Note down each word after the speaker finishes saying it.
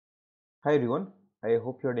Hi everyone, I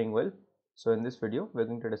hope you're doing well. So in this video, we're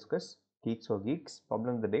going to discuss Geeks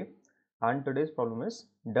problem of the day. And today's problem is,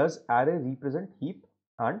 does array represent heap?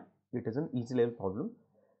 And it is an easy level problem.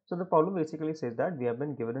 So the problem basically says that we have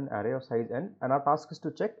been given an array of size n and our task is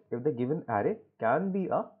to check if the given array can be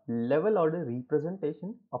a level order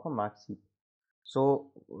representation of a max heap.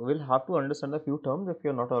 So we'll have to understand a few terms if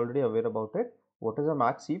you're not already aware about it. What is a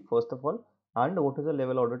max heap first of all, and what is a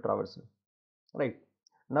level order traversal? Right.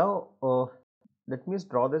 Now, let me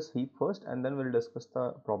draw this heap first and then we'll discuss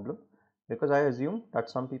the problem, because I assume that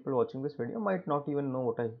some people watching this video might not even know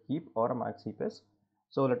what a heap or a max heap is.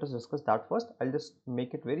 So let us discuss that first. I'll just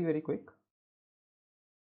make it very quick.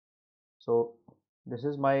 So this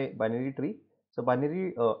is my binary tree. So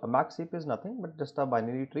binary a max heap is nothing but just a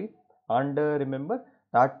binary tree. And remember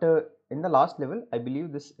that in the last level, I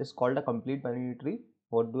believe this is called a complete binary tree.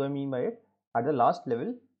 What do I mean by it? At the last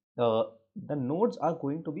level, uh, the nodes are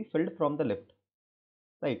going to be filled from the left,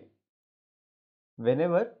 right?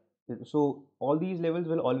 Whenever, so all these levels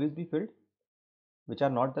will always be filled, which are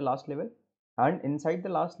not the last level, and inside the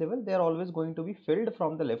last level they are always going to be filled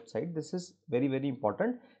from the left side. This is very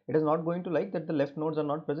important. It is not going to like that the left nodes are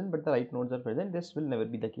not present but the right nodes are present. This will never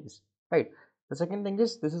be the case, right? The second thing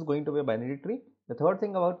is, this is going to be a binary tree. The third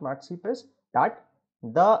thing about max heap is that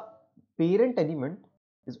the parent element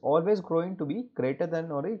is always going to be greater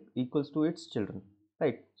than or equals to its children,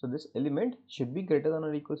 right? So this element should be greater than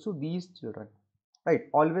or equals to these children, right?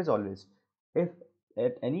 Always. If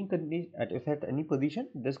at any condition, if at any position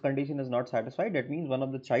this condition is not satisfied, that means one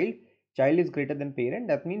of the child is greater than parent,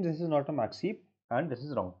 that means this is not a max heap and this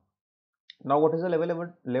is wrong. Now what is the level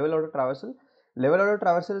order traversal? Level order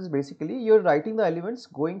traversal is basically you're writing the elements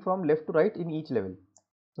going from left to right in each level.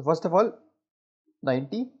 So first of all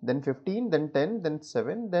 90, then 15, then 10, then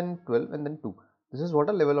 7, then 12, and then 2. This is what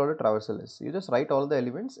a level order traversal is. You just write all the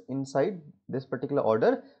elements inside this particular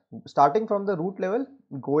order, starting from the root level,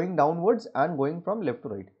 going downwards and going from left to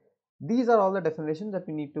right. These are all the definitions that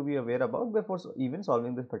we need to be aware about before even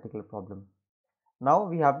solving this particular problem. Now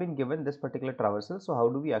we have been given this particular traversal, so how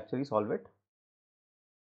do we actually solve it?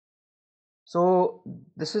 So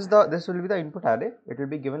this will be the input array. It will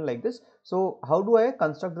be given like this. So how do I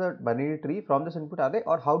construct the binary tree from this input array,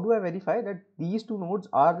 or how do I verify that these two nodes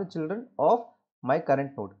are the children of my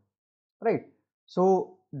current node, right?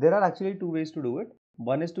 So there are actually two ways to do it.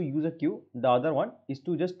 One is to use a queue. The other one is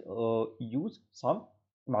to just use some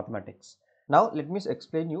mathematics. Now let me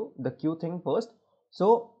explain you the queue thing first.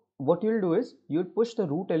 So what you will do is you will push the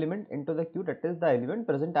root element into the queue, that is the element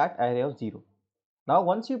present at array of 0. Now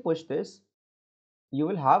once you push this, you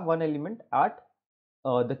will have one element at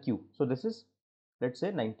the queue. So this is, let's say,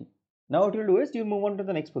 90. Now what you'll do is you move on to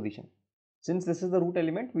the next position. Since this is the root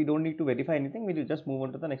element, we don't need to verify anything. We will just move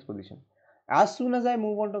on to the next position. As soon as I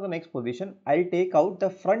move on to the next position, I'll take out the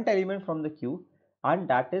front element from the queue, and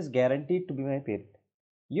that is guaranteed to be my parent.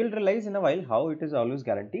 You'll realize in a while how it is always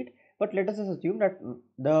guaranteed, but let us assume that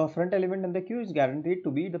the front element in the queue is guaranteed to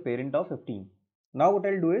be the parent of 15. Now what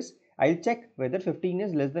I'll do is I'll check whether 15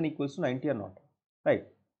 is less than equals to 90 or not, right?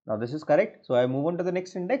 Now this is correct, so I move on to the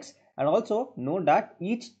next index, and also note that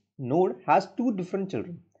each node has two different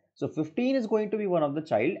children. So 15 is going to be one of the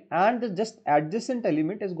child, and the just adjacent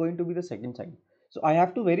element is going to be the second child. So I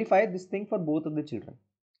have to verify this thing for both of the children.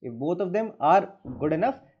 If both of them are good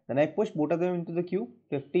enough, then I push both of them into the queue,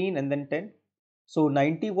 15 and then 10. So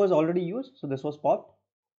 90 was already used, so this was popped,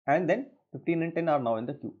 and then 15 and 10 are now in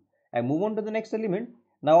the queue. I move on to the next element.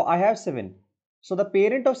 Now I have 7. So the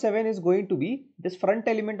parent of 7 is going to be this front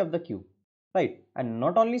element of the queue, right? And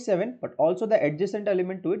not only 7, but also the adjacent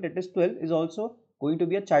element to it, that is 12, is also going to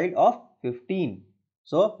be a child of 15.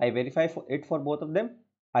 So I verify it for both of them.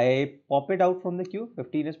 I pop it out from the queue,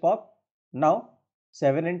 15 is popped. Now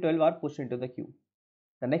 7 and 12 are pushed into the queue.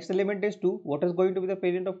 The next element is 2. What is going to be the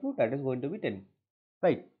parent of 2? That is going to be 10,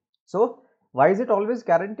 right? So why is it always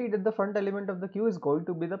guaranteed that the front element of the queue is going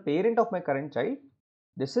to be the parent of my current child?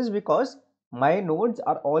 This is because my nodes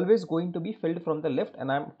are always going to be filled from the left,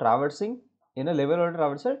 and I am traversing in a level order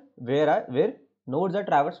traversal where nodes are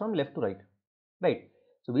traversed from left to right, right?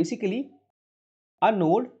 So basically a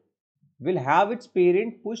node will have its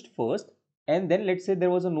parent pushed first, and then let's say there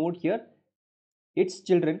was a node here, its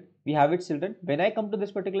children, we have its children. When I come to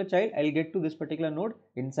this particular child, I'll get to this particular node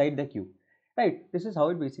inside the queue, right? This is how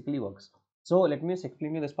it basically works. So let me just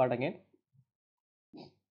explain you this part again.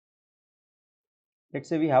 Let's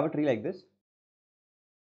say we have a tree like this,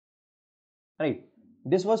 right?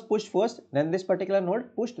 This was pushed first, then this particular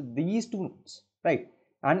node pushed these two nodes, right?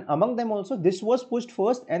 And among them also this was pushed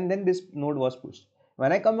first, and then this node was pushed.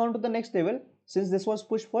 When I come down to the next level, since this was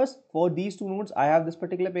pushed first, for these two nodes I have this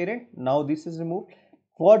particular parent, now this is removed.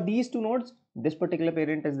 For these two nodes, this particular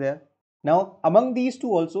parent is there. Now among these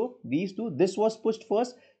two also, these two, this was pushed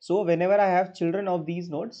first, so whenever I have children of these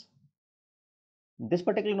nodes, this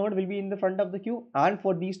particular node will be in the front of the queue, and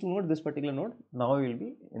for these two nodes, this particular node now will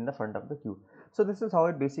be in the front of the queue. So this is how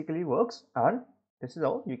it basically works, and this is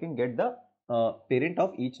how you can get the parent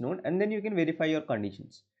of each node, and then you can verify your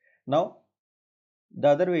conditions. Now the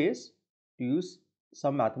other way is to use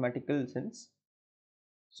some mathematical sense.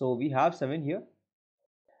 So we have 7 here.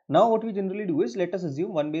 Now what we generally do is, let us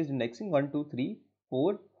assume 1 based indexing 1, 2, 3,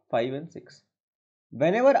 4, 5 and 6.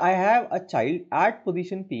 Whenever I have a child at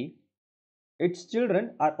position P, its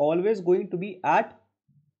children are always going to be at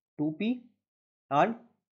 2P and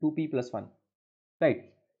 2P plus 1, right?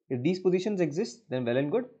 If these positions exist, then well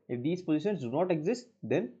and good. If these positions do not exist,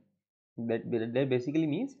 then that basically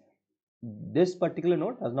means this particular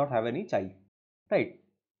node does not have any child, right?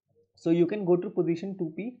 So you can go to position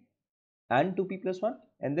 2P and 2P plus 1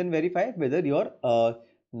 and then verify whether your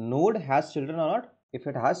node has children or not. If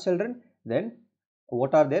it has children, then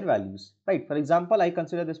what are their values, right? For example, I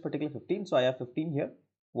consider this particular 15, so I have 15 here.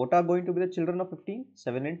 What are going to be the children of 15?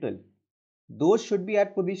 7 and 12. Those should be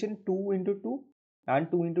at position 2 into 2 and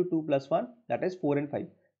 2 into 2 plus 1, that is 4 and 5.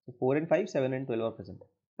 So 4 and 5, 7 and 12 are present,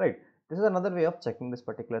 right? This is another way of checking this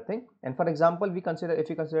particular thing. And for example, if we consider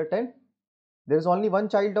 10, there is only one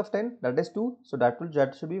child of 10, that is 2, so that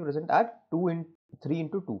should be present at 2 in 3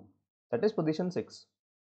 into 2, that is position 6,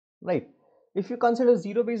 right? If you consider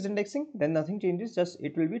 0 based indexing, then nothing changes, just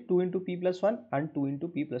it will be 2 into P plus 1 and 2 into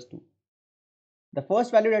P plus 2. The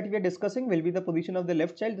first value that we are discussing will be the position of the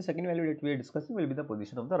left child, the second value that we are discussing will be the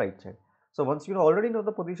position of the right child. So once you already know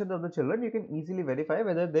the positions of the children, you can easily verify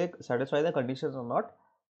whether they satisfy the conditions or not.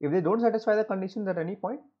 If they don't satisfy the conditions at any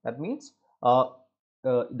point, that means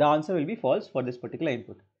the answer will be false for this particular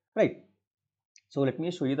input, right? So let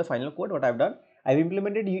me show you the final code. What I've done, I've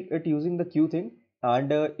implemented it using the queue thing,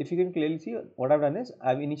 and if you can clearly see, what I've done is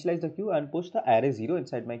I've initialized the queue and pushed the array 0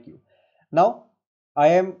 inside my queue. Now I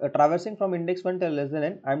am traversing from index 1 till less than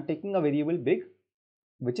n. I'm taking a variable big,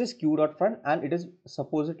 which is q.front, and it is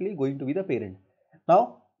supposedly going to be the parent.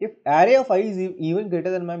 Now if array of I is even greater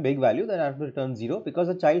than my big value, then I have to return 0 because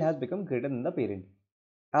the child has become greater than the parent.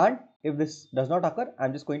 And if this does not occur,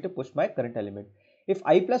 I'm just going to push my current element. If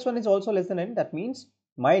I plus 1 is also less than n, that means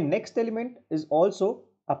my next element is also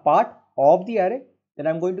a part of the array. Then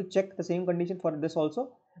I'm going to check the same condition for this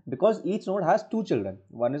also, because each node has two children.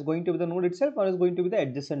 One is going to be the node itself, one is going to be the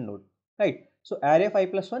adjacent node, right? So array of I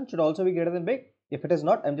plus 1 should also be greater than big. If it is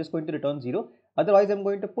not, I'm just going to return 0. Otherwise, I'm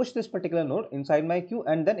going to push this particular node inside my queue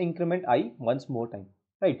and then increment I once more time,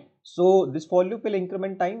 right? So this for loop will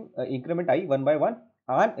increment I one by one.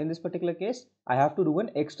 And in this particular case, I have to do an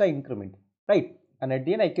extra increment, right? And at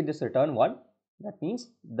the end, I can just return 1. That means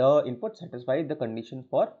the input satisfies the condition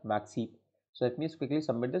for max heap. So let me quickly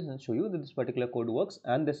submit this and show you that this particular code works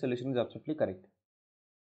and this solution is absolutely correct.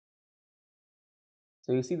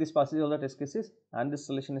 So you see, this passes all the test cases and this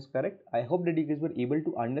solution is correct. I hope that you guys were able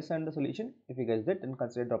to understand the solution. If you guys did, then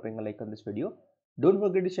consider dropping a like on this video. Don't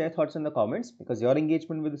forget to share thoughts in the comments, because your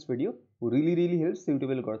engagement with this video really helps the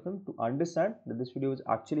YouTube algorithm to understand that this video is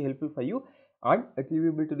actually helpful for you, and it will be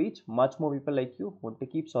able to reach much more people like you who want to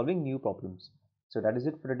keep solving new problems. So that is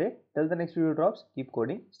it for today. Till the next video drops, keep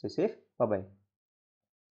coding, stay safe, bye bye.